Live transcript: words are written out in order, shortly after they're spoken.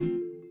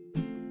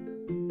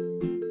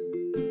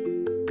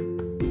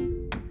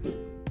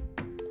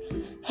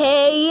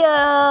Hey yo,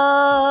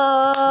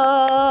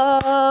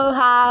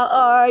 how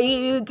are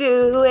you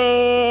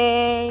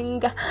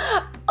doing?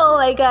 Oh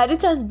my god,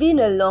 it has been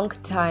a long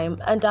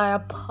time and I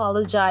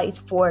apologize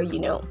for,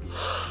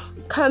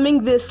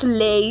 coming this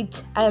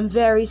late. I am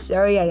very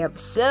sorry. I am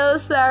so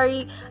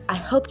sorry. I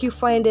hope you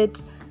find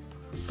it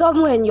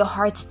somewhere in your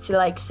heart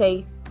to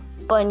say,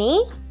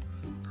 Bunny,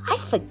 I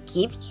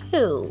forgive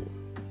you.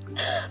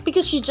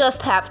 Because you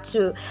just have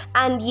to.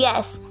 And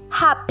yes,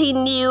 happy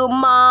new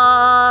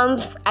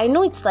month. I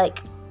know it's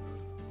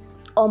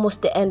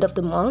almost the end of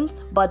the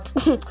month, but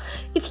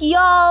if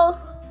y'all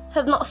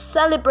have not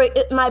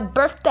celebrated my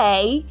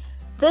birthday,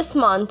 this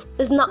month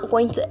is not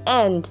going to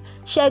end.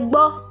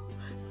 Shegbo,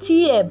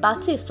 tie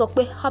bati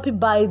sokwe happy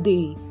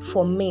birthday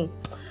for me.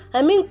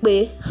 I mean,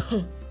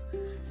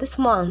 this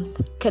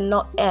month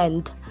cannot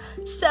end.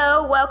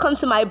 So welcome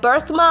to my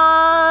birth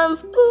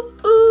month.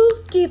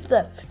 Give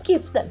them.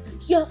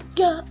 Yeah.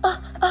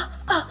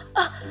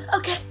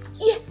 Okay.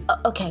 Yeah.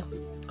 Okay.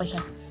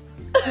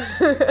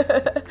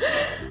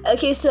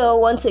 Okay. So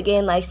once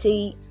again, I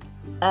say,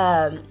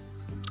 I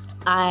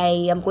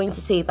am going to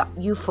say that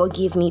you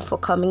forgive me for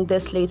coming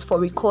this late, for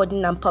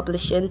recording and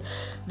publishing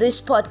this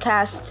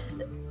podcast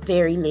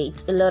very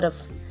late. A lot of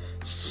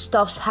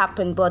stuff's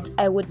happened, but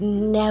I would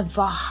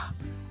never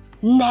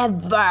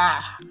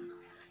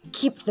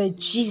keep the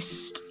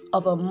gist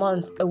of a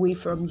month away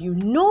from you.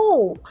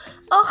 No.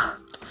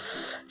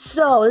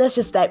 So let's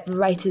just dive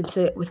right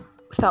into it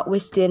without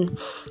wasting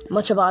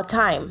much of our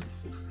time.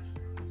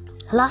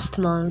 Last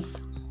month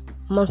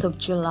of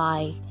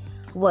July,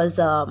 was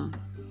it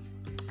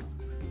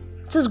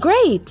was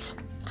great.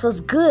 It was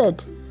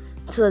good.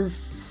 It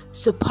was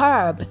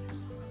superb.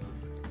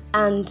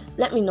 And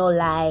let me not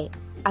lie,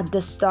 at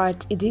the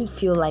start it didn't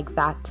feel like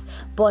that.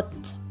 But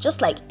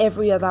just like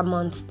every other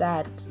month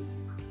that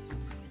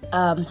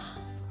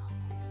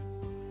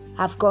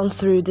I've gone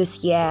through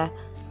this year,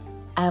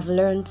 I've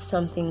learned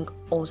something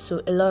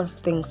also. A lot of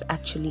things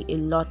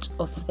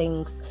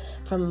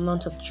from the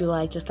month of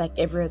July, just like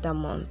every other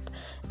month.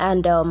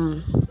 And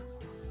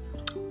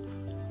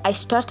I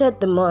started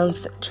the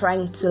month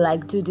trying to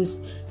do this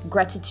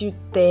gratitude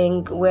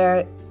thing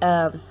where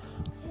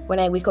when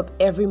I wake up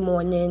every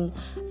morning,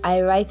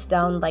 I write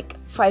down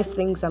 5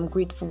 things I'm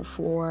grateful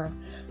for.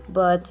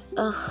 But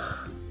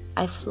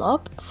I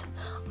flopped.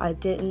 I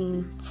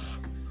didn't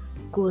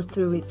go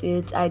through with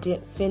it. I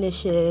didn't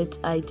finish it.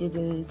 I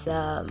didn't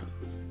I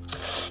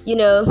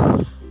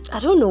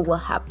don't know what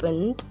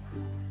happened.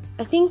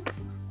 I think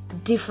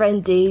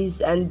different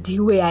days and the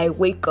way I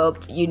wake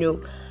up,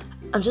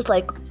 I'm just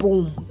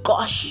boom,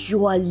 gosh,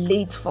 you are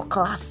late for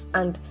class,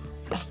 and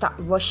I start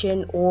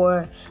rushing.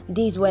 Or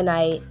days when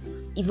I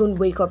even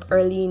wake up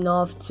early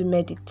enough to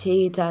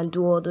meditate and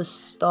do all this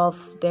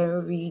stuff,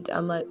 then read,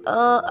 I'm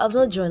I've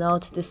not journaled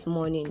out this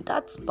morning.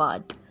 That's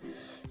bad.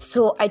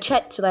 So I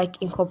tried to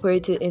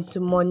incorporate it into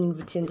morning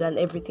routines and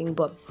everything,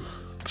 but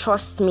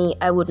trust me,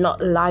 I would not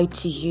lie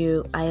to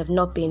you. I have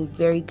not been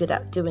very good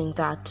at doing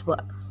that,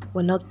 but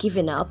we're not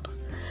giving up.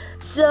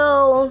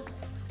 So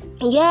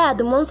yeah,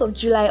 the month of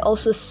July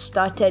also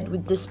started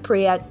with this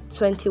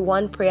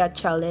 21 prayer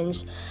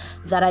challenge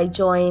that I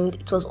joined.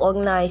 It was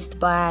organized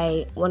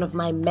by one of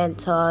my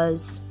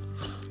mentors,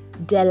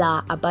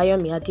 Della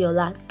Abayomi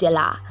Adeola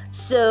Della.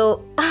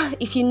 So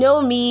if you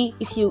know me,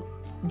 if you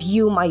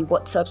view my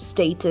WhatsApp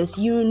status,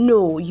 you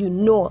know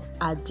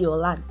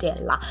Adeola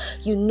Della,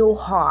 you know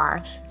her.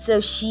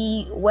 So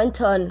she went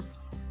on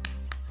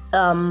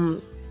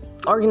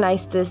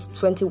organized this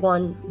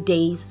 21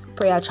 days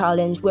prayer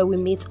challenge where we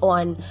meet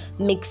on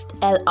Mixed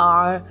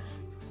LR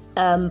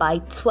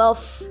by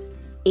 12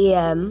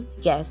 a.m.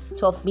 yes,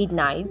 12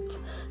 midnight,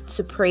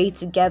 to pray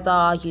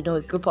together,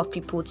 a group of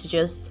people to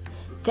just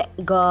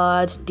thank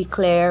God,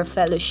 declare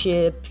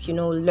fellowship,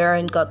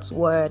 learn God's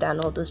word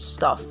and all this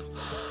stuff.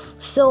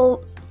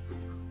 So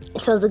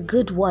it was a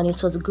good one.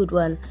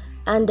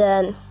 And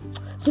then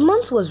the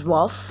month was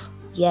rough.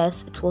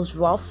 Yes, it was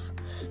rough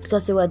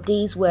because there were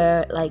days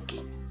where I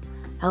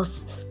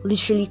was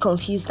literally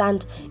confused.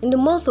 And in the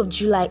month of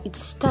July, it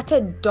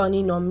started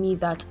dawning on me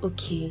that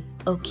okay,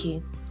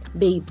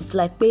 babes,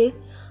 babe,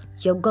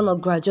 you're gonna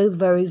graduate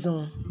very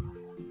soon.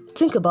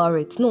 Think about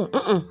it.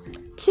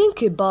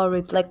 Think about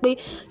it. Babe,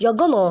 you're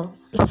gonna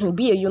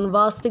be a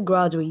university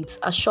graduate,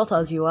 as short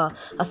as you are,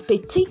 as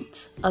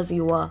petite as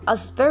you are,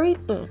 as very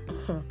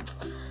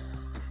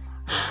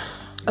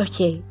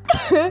okay.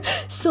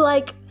 So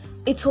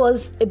it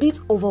was a bit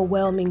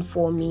overwhelming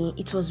for me.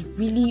 It was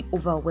really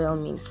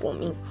overwhelming for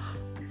me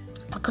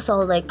because I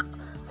was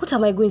what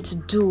am I going to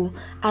do?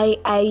 I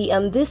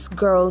am this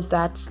girl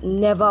that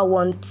never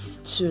wants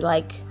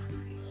to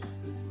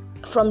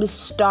from the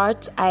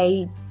start,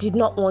 I did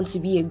not want to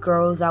be a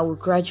girl that would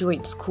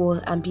graduate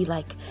school and be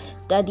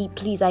Daddy,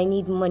 please, I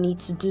need money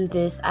to do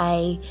this.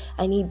 I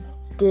need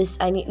this.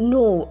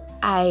 No,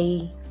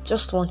 I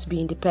just want to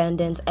be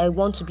independent. I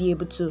want to be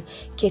able to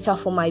cater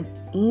for my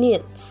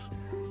needs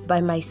by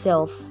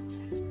myself.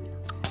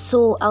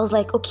 So I was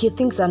okay,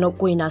 things are not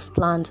going as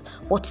planned.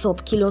 What's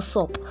up? Kilo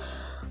sup?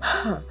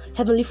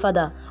 Heavenly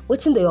Father,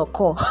 what's in your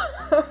call?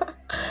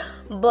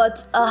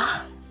 But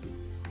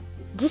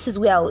this is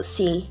where I would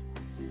say,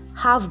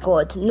 have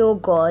God, know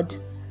God,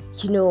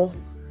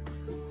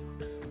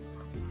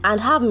 and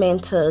have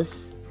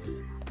mentors.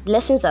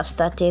 Lessons have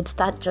started.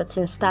 Start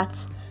jotting, start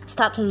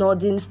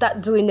nodding,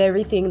 start doing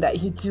everything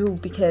that you do,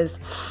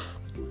 because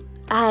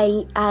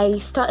I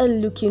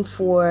started looking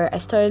for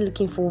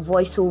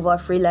voiceover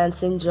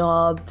freelancing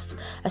jobs.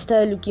 I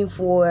started looking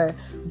for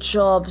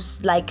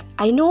jobs. Like,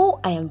 I know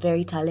I am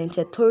very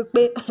talented. Torque,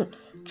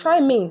 try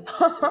me.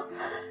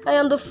 I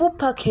am the full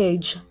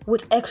package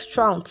with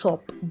extra on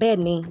top.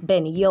 Benny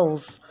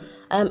yells.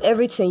 I am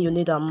everything you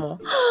need and more.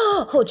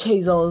 Oh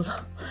Jesus.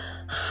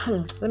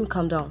 Let me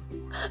calm down.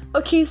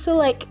 Okay, so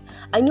like,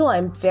 I know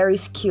I'm very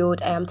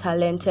skilled, I am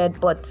talented,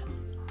 but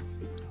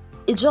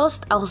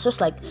I was just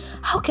like,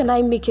 how can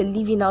I make a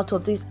living out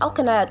of this? How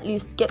can I at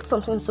least get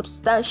something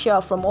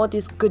substantial from all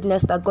this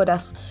goodness that God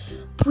has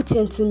put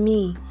into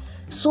me?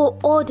 So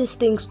all these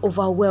things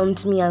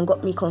overwhelmed me and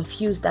got me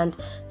confused, and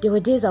there were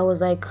days I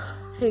was like,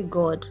 hey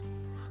God,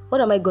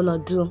 what am I gonna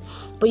do?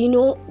 But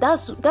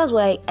that's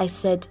why I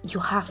said you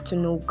have to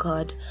know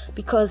God,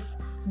 because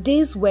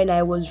days when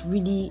I was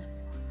really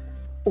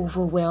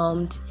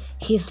overwhelmed,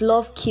 His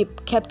love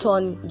kept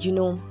on,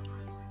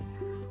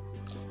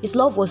 His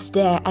love was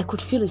there. I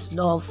could feel His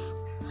love.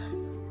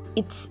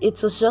 It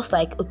was just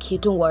like, okay,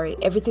 don't worry,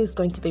 everything's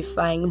going to be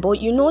fine. But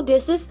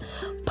there's this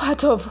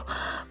part of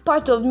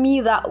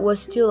me that was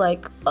still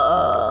like,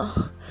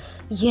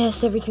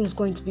 yes, everything's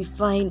going to be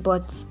fine,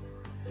 but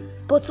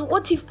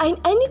what if I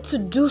need to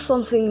do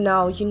something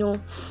now?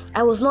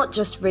 I was not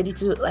just ready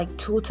to like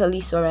totally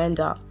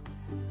surrender.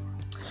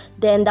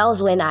 Then that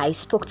was when I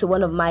spoke to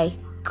one of my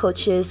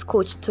coaches,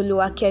 Coach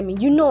Toluwakemi.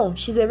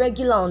 She's a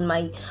regular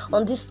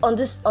on this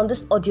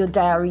audio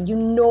diary. You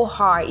know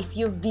her. If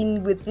you've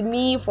been with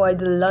me for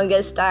the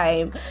longest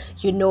time,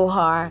 you know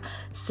her.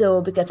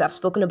 So because I've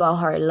spoken about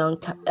her a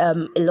lot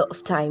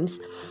of times.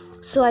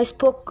 So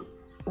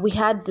we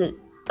had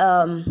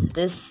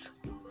this,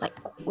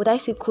 like, would I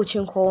say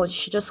coaching call?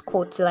 She just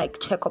called to like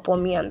check up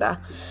on me and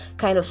that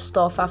kind of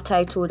stuff, after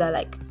I told her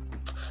like,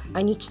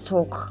 I need to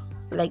talk.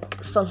 Like,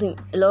 a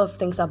lot of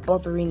things are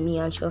bothering me,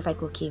 and she was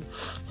like, okay.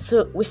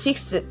 So we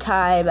fixed the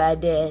time, and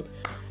then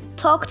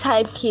talk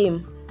time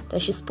came.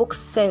 Then she spoke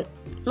sentences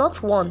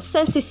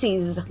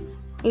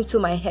into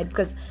my head,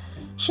 because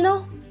she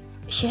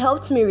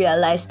helped me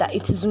realize that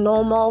it is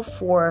normal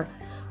for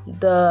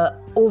the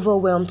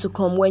overwhelm to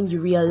come when you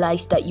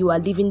realize that you are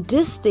living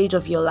this stage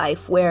of your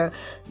life where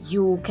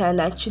you can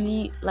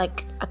actually,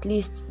 like, at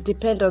least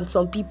depend on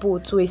some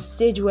people to a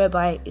stage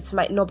whereby it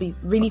might not be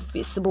really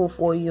feasible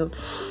for you.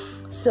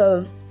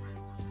 So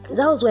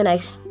that was when I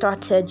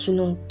started,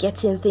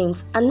 getting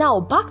things. And now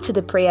back to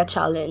the prayer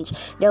challenge.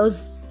 There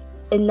was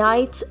a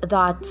night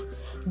that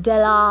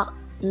Della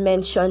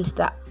mentioned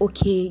that,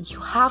 okay, you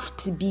have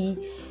to be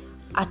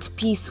at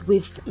peace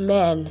with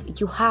men.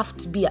 You have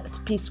to be at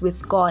peace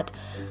with God.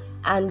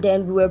 And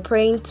then we were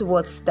praying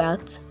towards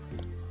that.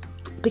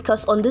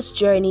 Because on this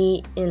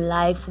journey in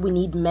life, we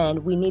need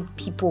men, we need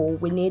people,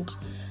 we need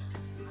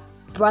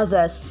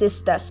brothers,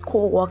 sisters,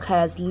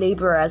 co-workers,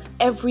 laborers,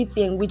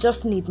 everything. We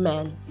just need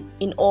men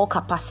in all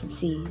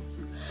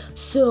capacities.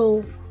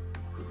 So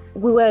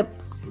we were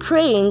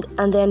praying,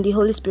 and then the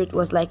Holy Spirit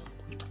was like,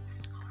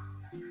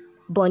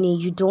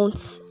 Bonnie,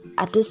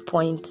 at this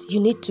point, you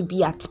need to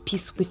be at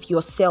peace with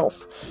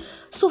yourself.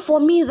 So for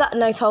me that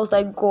night, I was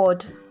like,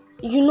 God,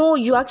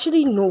 you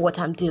actually know what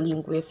I'm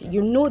dealing with.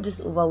 This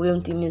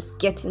overwhelming thing is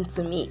getting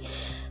to me.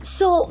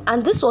 So,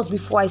 and this was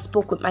before I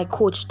spoke with my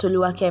coach,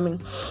 Toluwakemi.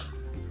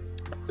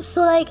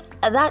 So like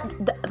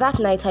that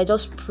night, I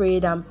just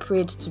prayed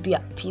to be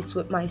at peace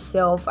with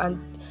myself, and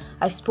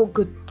I spoke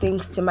good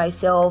things to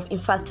myself. In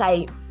fact,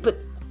 I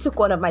took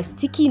one of my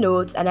sticky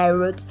notes and I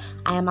wrote,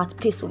 I am at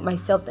peace with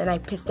myself. Then I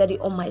pasted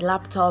it on my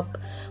laptop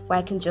where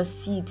I can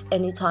just see it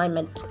anytime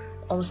and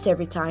almost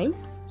every time.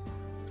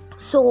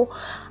 So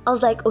I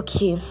was like,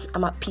 okay,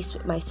 I'm at peace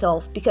with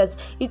myself, because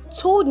it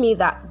told me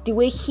that the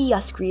way He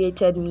has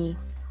created me,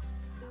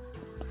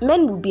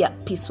 men will be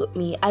at peace with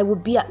me. I will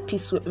be at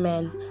peace with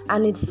men.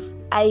 And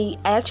I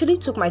actually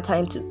took my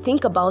time to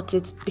think about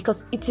it,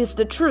 because it is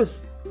the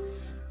truth.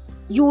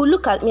 You will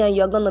look at me and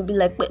you're gonna be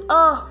like,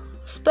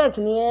 spec,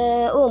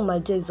 yeah, oh my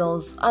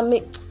Jesus, I'm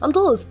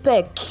doing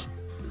spec.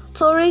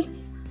 Sorry.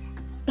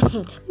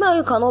 Man,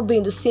 you cannot be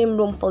in the same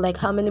room for like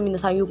how many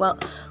minutes, and you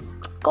want,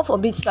 God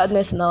forbid,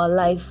 sadness in our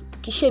life.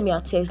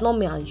 It's not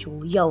me and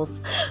you,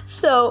 yells.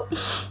 So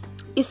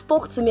He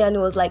spoke to me, and it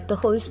was like the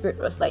Holy Spirit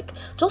was like,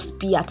 just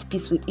be at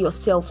peace with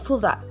yourself, so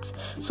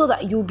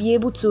that you'll be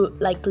able to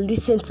like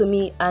listen to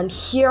me and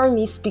hear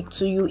me speak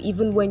to you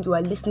even when you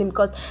are listening.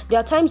 Because there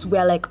are times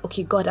where like,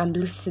 okay, God, I'm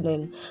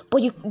listening,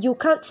 but you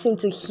can't seem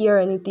to hear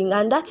anything,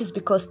 and that is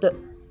because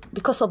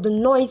of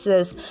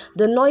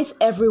the noise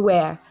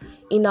everywhere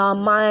in our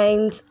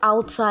minds,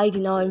 outside,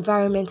 in our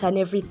environment and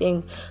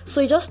everything.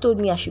 So He just told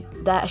me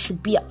that I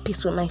should be at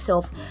peace with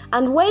myself.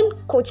 And when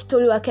Coach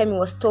Toluwakemi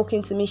was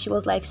talking to me, she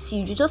was like,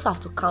 see, you just have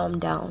to calm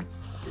down.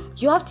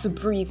 You have to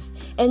breathe.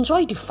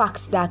 Enjoy the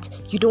fact that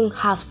you don't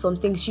have some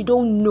things, you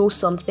don't know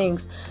some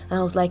things. And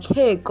I was like,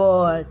 hey,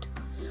 God,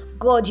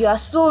 you are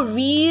so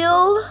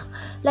real.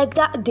 Like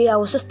that day, I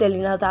was just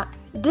telling her that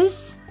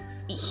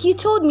he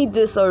told me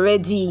this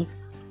already.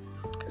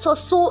 So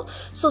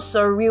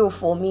surreal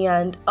for me.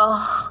 And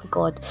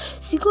God,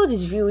 see, God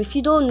is real. If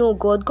you don't know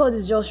God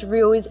is just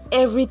real. Is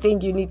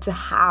everything you need to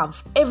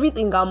have,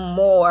 everything and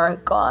more.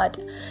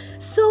 God.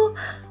 So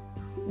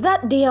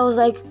that day I was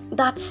like,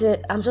 that's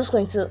it, I'm just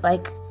going to,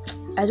 like,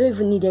 I don't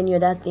even need any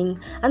other thing.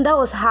 And that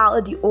was how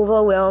the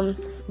overwhelm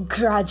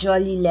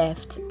gradually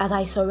left. As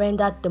I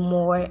surrendered, the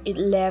more it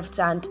left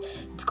and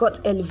it got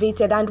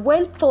elevated. And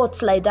when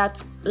thoughts like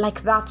that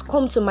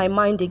come to my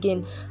mind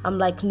again, I'm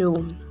like,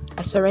 no,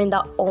 I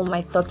surrender all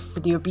my thoughts to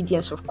the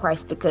obedience of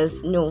Christ,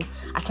 because no,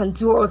 I can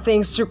do all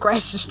things through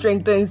Christ who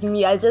strengthens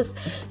me. I just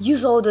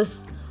use all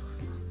those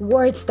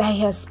words that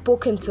he has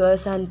spoken to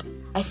us and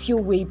I feel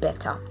way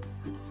better.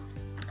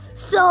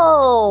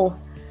 So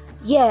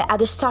yeah, at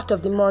the start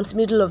of the month,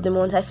 middle of the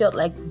month, I felt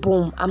like,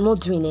 boom, I'm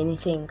not doing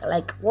anything.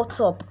 Like, what's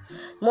up?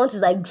 Month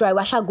is like dry. We're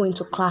actually going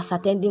to class,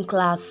 attending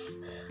class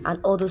and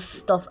all this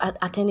stuff,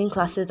 attending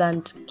classes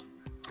and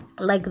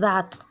like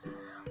that,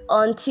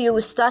 until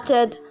we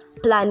started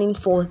planning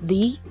for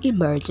the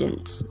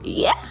emergence.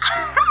 Yeah,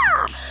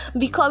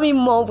 becoming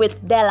more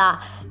with Della,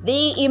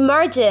 the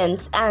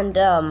emergence. And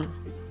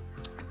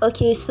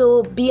okay,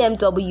 so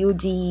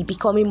BMWD,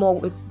 becoming more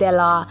with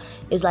Della,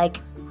 is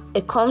like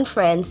a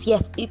conference.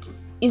 Yes, it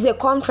is a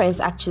conference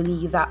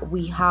actually that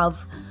we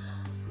have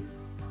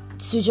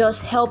to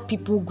just help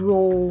people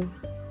grow,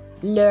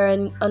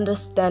 learn,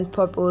 understand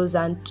purpose,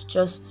 and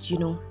just,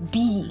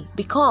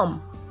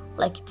 become,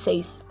 like it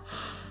says.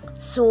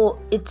 So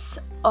it's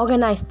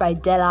organized by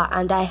Della,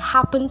 and I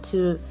happen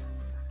to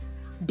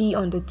be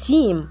on the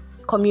team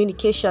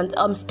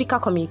speaker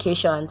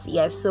communications.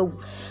 Yes, so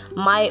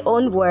my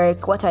own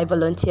work, what I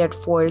volunteered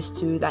for, is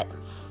to like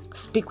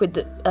speak with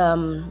the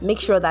make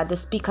sure that the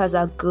speakers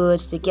are good,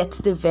 they get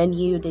to the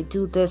venue, they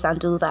do this and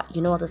do that,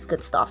 all this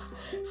good stuff.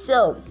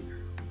 So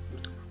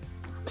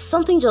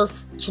something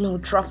just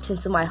dropped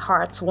into my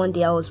heart one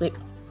day. I was with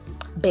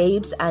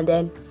Babes, and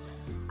then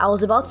I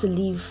was about to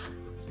leave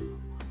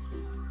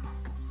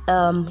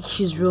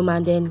his room,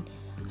 and then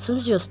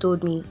somebody just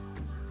told me,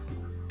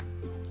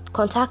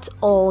 contact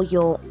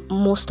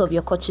most of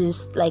your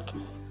coaches, like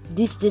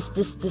this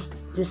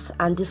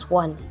and this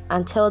one,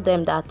 and tell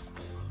them that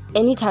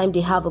anytime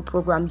they have a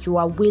program, you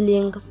are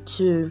willing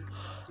to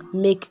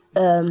make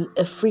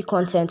a free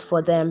content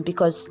for them,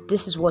 because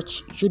this is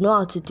what you know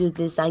how to do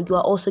this, and you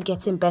are also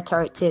getting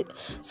better at it.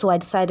 So I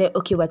decided,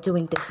 okay, we're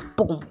doing this,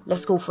 boom,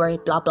 let's go for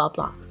it, blah blah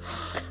blah.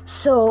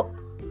 So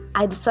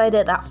I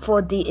decided that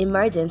for the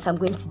emergence, I'm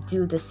going to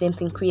do the same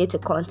thing, create a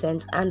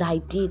content, and I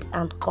did.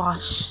 And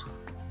gosh,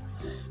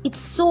 it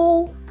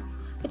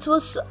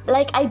was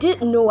like, I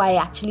didn't know I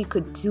actually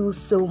could do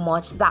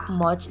that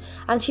much.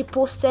 And she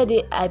posted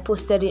it, I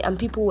posted it, and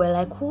people were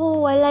like,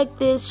 whoa, I like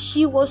this.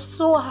 She was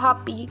so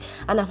happy,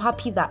 and I'm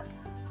happy that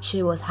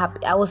she was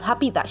happy. I was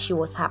happy that she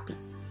was happy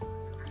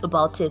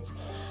about it.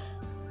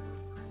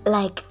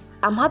 Like,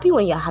 I'm happy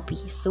when you're happy.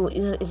 So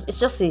it's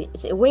just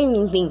it's a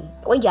winning thing.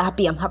 When you're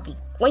happy, I'm happy.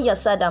 When you're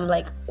sad, I'm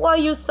like, why are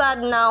you sad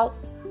now?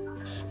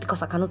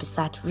 Because I cannot be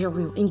sad,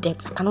 real in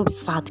depth. I cannot be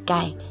sad,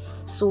 guy.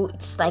 So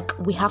it's like,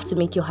 we have to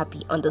make you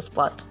happy on the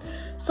spot.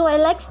 So I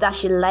liked that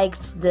she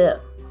liked the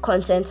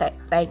content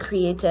I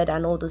created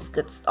and all this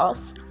good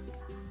stuff.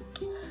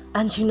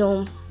 And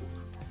the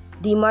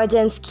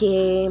emergence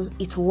came,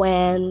 it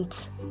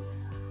went,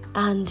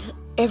 and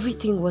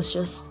everything was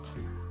just,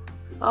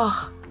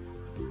 I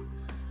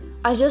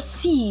just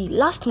see,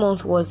 last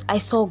month I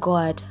saw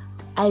God.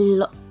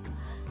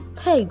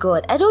 Hey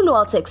God, I don't know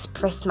how to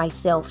express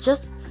myself.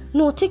 Just,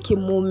 take a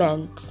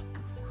moment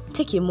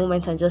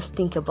and just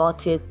think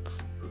about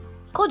it.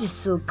 God is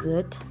so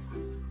good.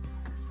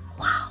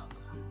 Wow.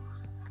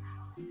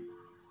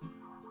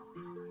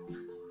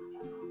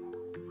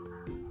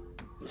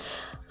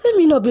 Let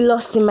me not be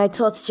lost in my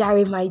thoughts,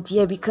 Jerry, my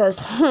dear,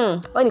 because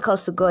when it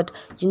comes to God,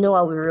 you know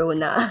how we roll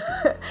now.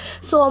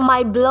 So on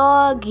my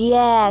blog,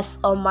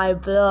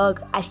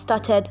 I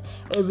started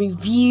a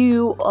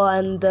review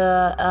on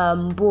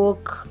the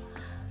book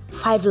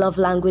 5 Love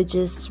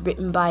Languages,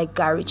 written by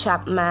Gary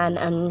Chapman,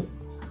 and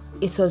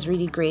it was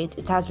really great.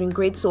 It has been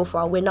great so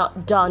far. We're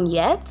not done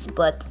yet,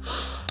 but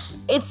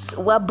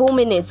we're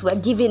booming it. We're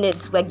giving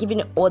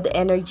it all the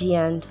energy,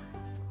 and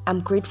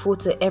I'm grateful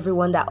to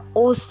everyone that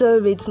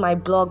also reads my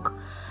blog,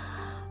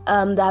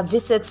 that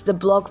visits the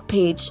blog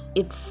page.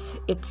 It's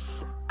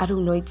I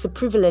don't know, it's a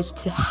privilege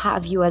to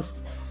have you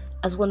as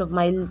one of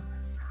my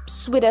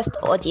sweetest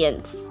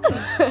audience.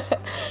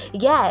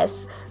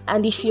 Yes.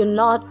 And if you're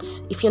not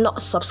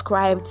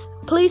subscribed,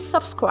 please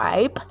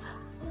subscribe.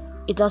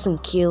 It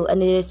doesn't kill,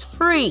 and it is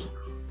free.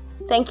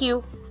 Thank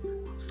you.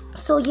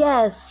 So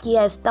yes,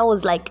 that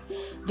was like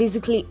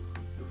basically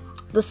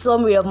the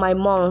summary of my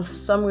month,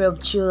 summary of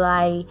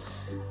July.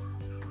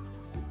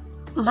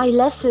 My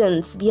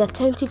lessons: be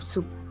attentive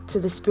to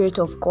the Spirit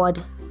of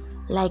God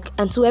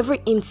and to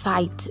every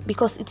insight,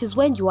 because it is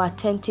when you are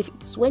attentive,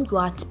 it is when you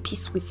are at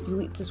peace with you,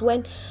 it is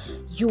when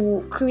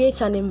you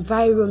create an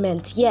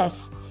environment,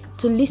 yes,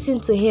 to listen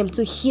to him,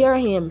 to hear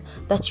him,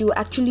 that you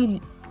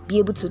actually be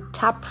able to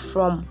tap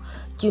from,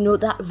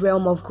 that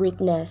realm of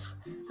greatness.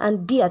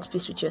 And be at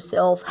peace with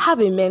yourself. Have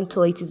a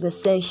mentor. It is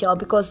essential,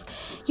 because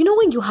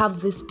when you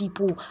have these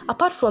people,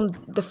 apart from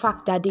the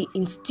fact that they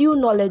instill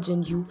knowledge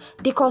in you,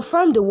 they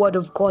confirm the word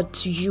of God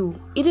to you.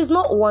 It is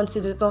not once,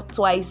 it is not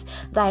twice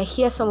that I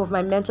hear some of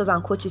my mentors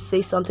and coaches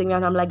say something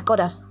and I'm like, God,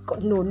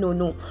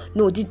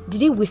 no. Did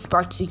he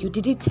whisper to you?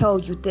 Did he tell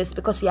you this?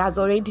 Because he has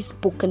already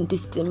spoken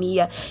this to me.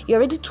 He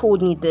already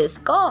told me this.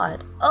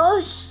 God.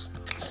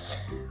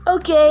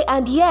 Okay.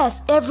 And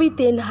yes,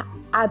 everything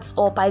adds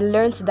up. I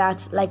learned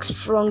that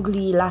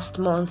strongly last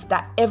month,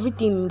 that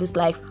everything in this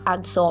life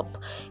adds up.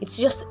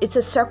 It's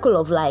a circle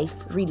of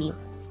life, really.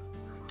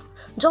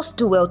 Just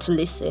do well to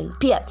listen,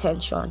 pay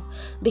attention,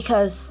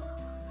 because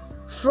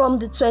from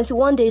the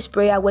 21 days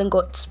prayer when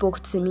God spoke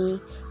to me,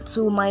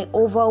 to my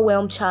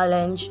overwhelm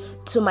challenge,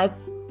 to my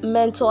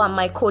mentor and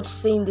my coach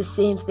saying the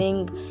same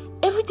thing,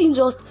 everything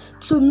just,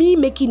 to me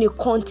making a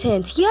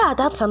content,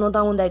 that's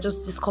another one that I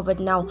just discovered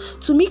now,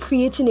 to me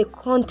creating a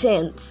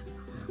content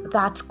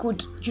that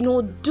could,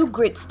 do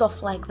great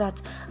stuff like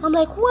that. I'm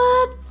like,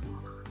 what?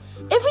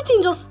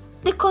 Everything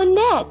they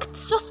connect.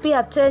 Just pay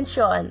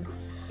attention.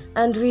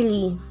 And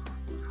really,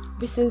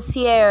 be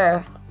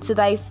sincere to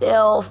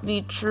thyself,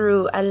 be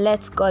true, and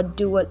let God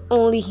do what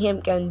only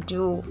him can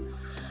do.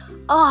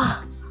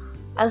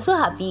 I'm so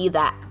happy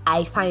that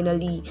I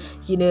finally,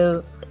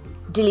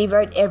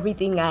 delivered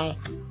everything I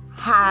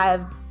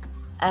have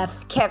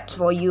kept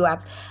for you. I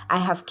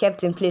have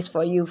kept in place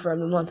for you from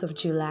the month of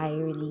July,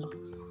 really.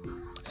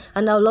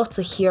 And I'd love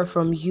to hear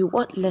from you.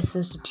 What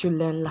lessons did you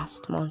learn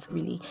last month,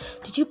 really?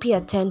 Did you pay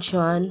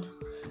attention?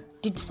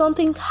 Did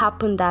something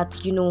happen that,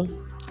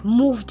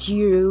 moved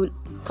you,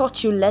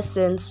 taught you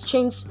lessons,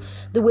 changed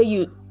the way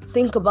you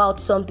think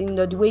about something,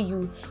 or the way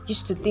you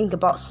used to think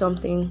about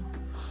something?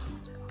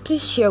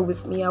 Please share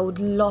with me. I would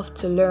love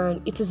to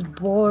learn. It is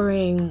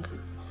boring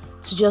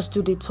to just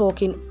do the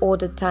talking all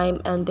the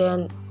time and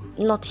then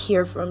not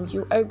hear from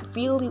you. I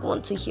really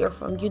want to hear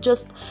from you.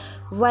 Just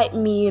write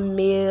me a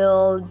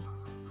mail,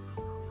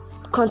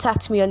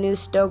 contact me on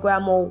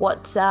Instagram or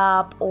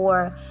WhatsApp,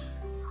 or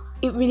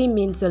it really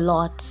means a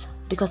lot,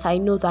 because I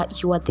know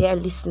that you are there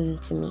listening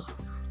to me.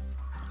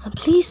 And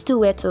please do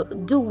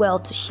well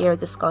to share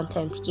this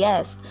content.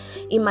 Yes,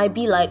 it might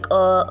be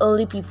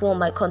only people on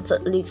my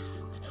contact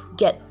list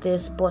get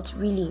this, but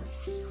really,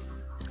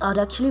 I'd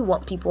actually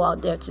want people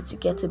out there to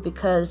get it,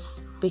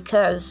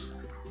 because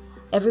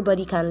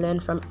everybody can learn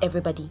from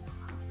everybody.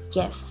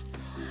 Yes.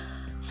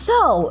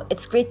 So,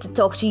 it's great to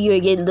talk to you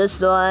again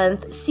this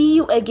month. See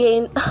you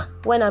again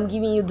when I'm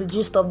giving you the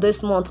gist of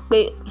this month.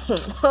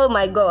 Oh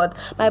my God,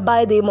 my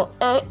birthday month.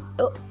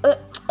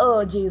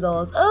 Oh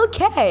Jesus.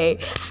 Okay,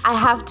 I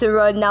have to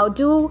run now.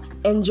 Do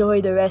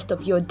enjoy the rest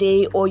of your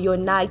day or your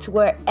night,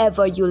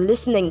 wherever you're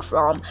listening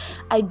from.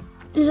 I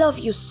love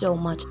you so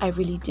much. I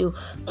really do.